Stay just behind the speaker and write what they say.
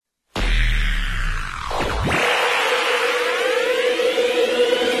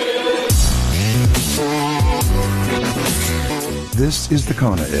This is the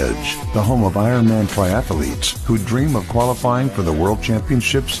Kona Edge, the home of Ironman triathletes who dream of qualifying for the World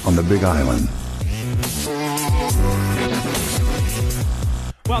Championships on the Big Island.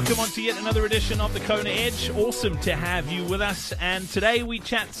 Welcome on to yet another edition of the Kona Edge. Awesome to have you with us. And today we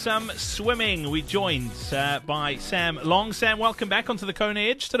chat some swimming. We're joined by Sam Long. Sam, welcome back onto the Kona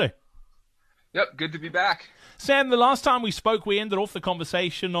Edge today. Yep, good to be back. Sam, the last time we spoke, we ended off the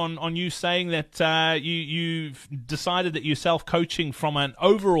conversation on you saying that you've decided that you're self-coaching from an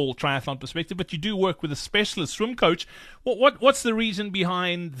overall triathlon perspective, but you do work with a specialist swim coach. What's the reason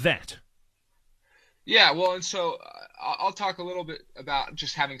behind that? Yeah, well, and so I'll talk a little bit about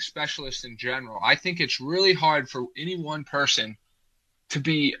just having specialists in general. I think it's really hard for any one person to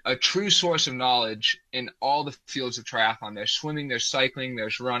be a true source of knowledge in all the fields of triathlon. There's swimming, there's cycling,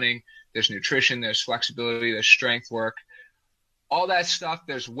 there's running, there's nutrition, there's flexibility, there's strength work, all that stuff.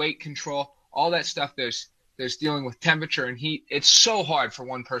 There's weight control, all that stuff. There's dealing with temperature and heat. It's so hard for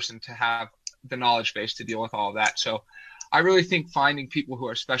one person to have the knowledge base to deal with all of that. So I really think finding people who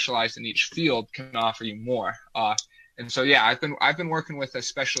are specialized in each field can offer you more. And so, yeah, I've been working with a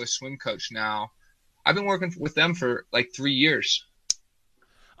specialist swim coach now. I've been working with them for like 3 years.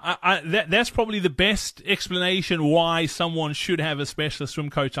 That's probably the best explanation why someone should have a specialist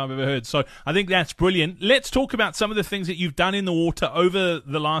swim coach I've ever heard. So I think that's brilliant. Let's talk about some of the things that you've done in the water over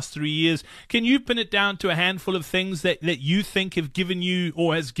the last 3 years. Can you pin it down to a handful of things that you think have given you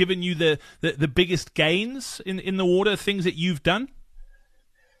or has given you the biggest gains in the water, things that you've done?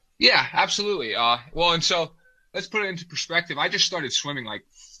 Yeah, absolutely. Well, and so let's put it into perspective. I just started swimming like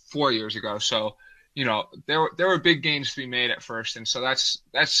 4 years ago. So you know, there were big gains to be made at first. And so that's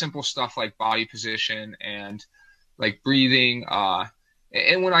simple stuff like body position and like breathing.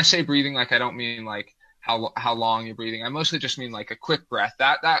 And when I say breathing, like, I don't mean like how long you're breathing. I mostly just mean like a quick breath.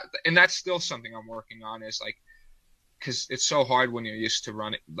 And that's still something I'm working on, is like, cause it's so hard when you're used to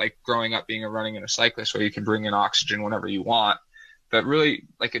running, like growing up being running and a cyclist where you can bring in oxygen whenever you want. But really,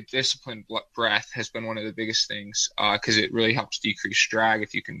 like, a disciplined breath has been one of the biggest things, cause it really helps decrease drag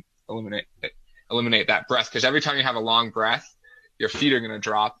if you can eliminate that breath, because every time you have a long breath, your feet are going to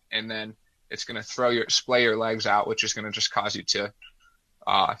drop, and then it's going to splay your legs out, which is going to just cause you to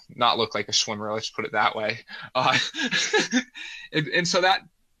not look like a swimmer. Let's put it that way. And so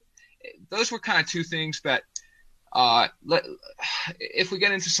those were kind of two things. But if we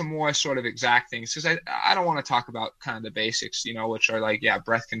get into some more sort of exact things, because I don't want to talk about kind of the basics, you know, which are like, yeah,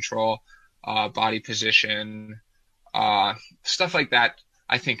 breath control, body position, stuff like that.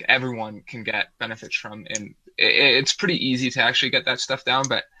 I think everyone can get benefits from, and it's pretty easy to actually get that stuff down.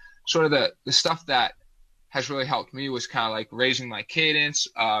 But sort of the stuff that has really helped me was kind of like raising my cadence,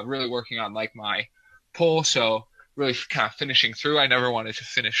 really working on like my pull. So really kind of finishing through. I never wanted to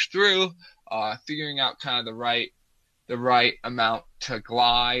finish through, figuring out kind of the right amount to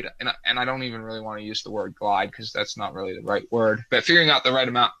glide. And I don't even really want to use the word glide, because that's not really the right word, but figuring out the right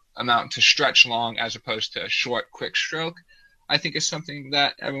amount to stretch long as opposed to a short, quick stroke, I think is something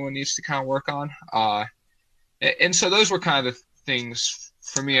that everyone needs to kind of work on. And so those were kind of the things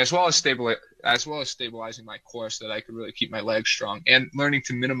for me, as well as stabilizing my core so that I could really keep my legs strong, and learning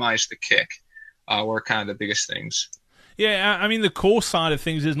to minimize the kick were kind of the biggest things. Yeah, I mean, the core side of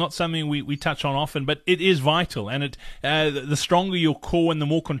things is not something we touch on often, but it is vital. And the stronger your core and the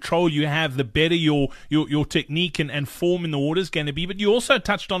more control you have, the better your technique and form in the water is going to be. But you also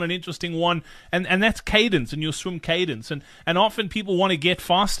touched on an interesting one, and that's cadence and your swim cadence. And often people want to get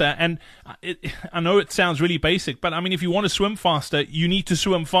faster. And I know it sounds really basic, but I mean, if you want to swim faster, you need to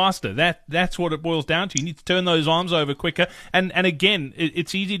swim faster. That's what it boils down to. You need to turn those arms over quicker. And again,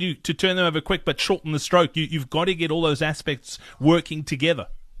 it's easy to turn them over quick, but shorten the stroke. You've got to get all those aspects working together.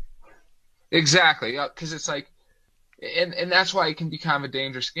 Exactly, because it's like, and that's why it can be kind of a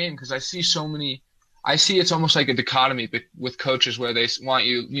dangerous game, because I see it's almost like a dichotomy with coaches where they want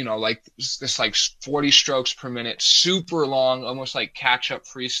you, you know, like this like 40 strokes per minute, super long, almost like catch-up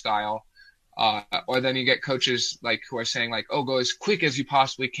freestyle, or then you get coaches like who are saying like, oh, go as quick as you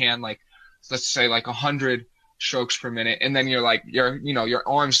possibly can, like let's say like 100 strokes per minute, and then you're like, your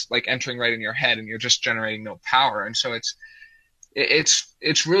arms like entering right in your head, and you're just generating no power. And so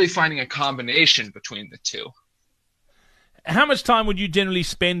it's really finding a combination between the two. How much time would you generally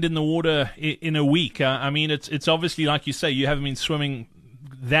spend in the water in a week? I mean, it's obviously, like you say, you haven't been swimming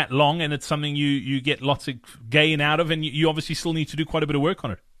that long, and it's something you get lots of gain out of, and you obviously still need to do quite a bit of work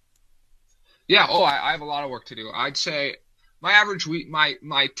on it. Yeah, I have a lot of work to do. I'd say my average week,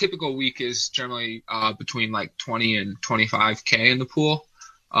 my typical week is generally between like 20 and 25K in the pool.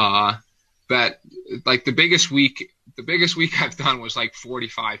 But like the biggest week I've done was like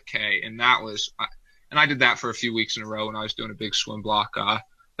 45K, and that was And I did that for a few weeks in a row when I was doing a big swim block.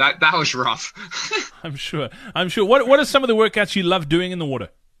 That was rough. I'm sure. What are some of the workouts you love doing in the water?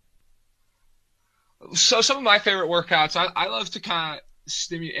 So some of my favorite workouts, I love to kind of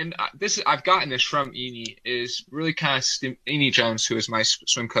stimulate, and I've gotten this from Eni, is really kind of Eni Jones, who is my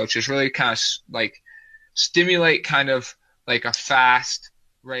swim coach, is really kind of like stimulate kind of like a fast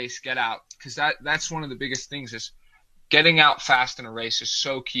race, get out, because that's one of the biggest things is getting out fast in a race is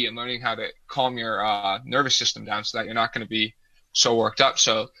so key, and learning how to calm your nervous system down so that you're not going to be so worked up.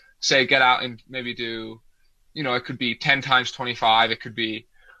 So say get out and maybe do, it could be 10 times 25, it could be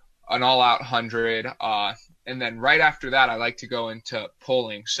an all-out 100, and then right after that, I like to go into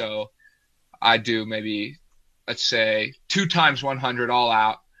pulling. So I do maybe, let's say, 2 times 100 all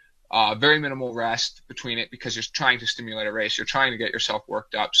out, very minimal rest between it because you're trying to stimulate a race. You're trying to get yourself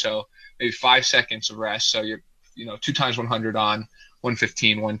worked up. So maybe 5 seconds of rest. So you're, 2 times 100 on,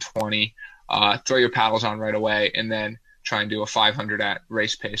 115, 120. Throw your paddles on right away, and then try and do a 500 at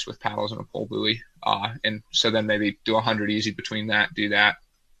race pace with paddles and a pull buoy. And so then maybe do 100 easy between that. Do that,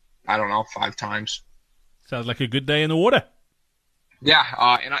 I don't know, 5 times. Sounds like a good day in the water. Yeah,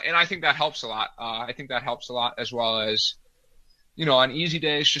 and I think that helps a lot. I think that helps a lot, as well as, on easy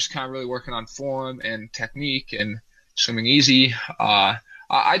days, just kind of really working on form and technique and swimming easy.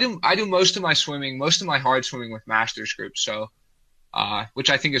 I do most of my hard swimming with masters groups, so which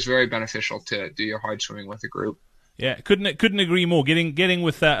I think is very beneficial to do your hard swimming with a group. Yeah, couldn't agree more. Getting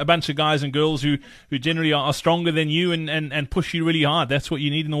with a bunch of guys and girls who generally are stronger than you and push you really hard. That's what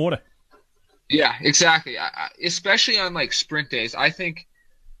you need in the water. Yeah, exactly. Especially on like sprint days, I think.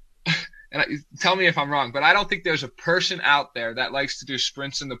 And tell me if I'm wrong, but I don't think there's a person out there that likes to do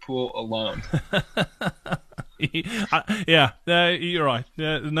sprints in the pool alone. Yeah, you're right.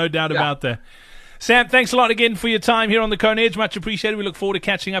 No doubt about that. Sam, thanks a lot again for your time here on the Kona Edge. Much appreciated. We look forward to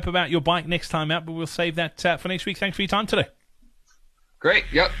catching up about your bike next time out, but we'll save that for next week. Thanks for your time today. Great.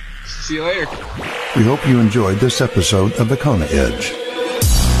 Yep. See you later. We hope you enjoyed this episode of the Kona Edge.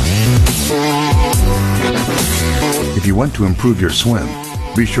 If you want to improve your swim,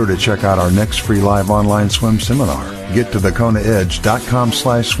 be sure to check out our next free live online swim seminar. Get to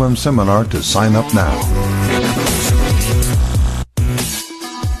thekonaedge.com/swim seminar to sign up now.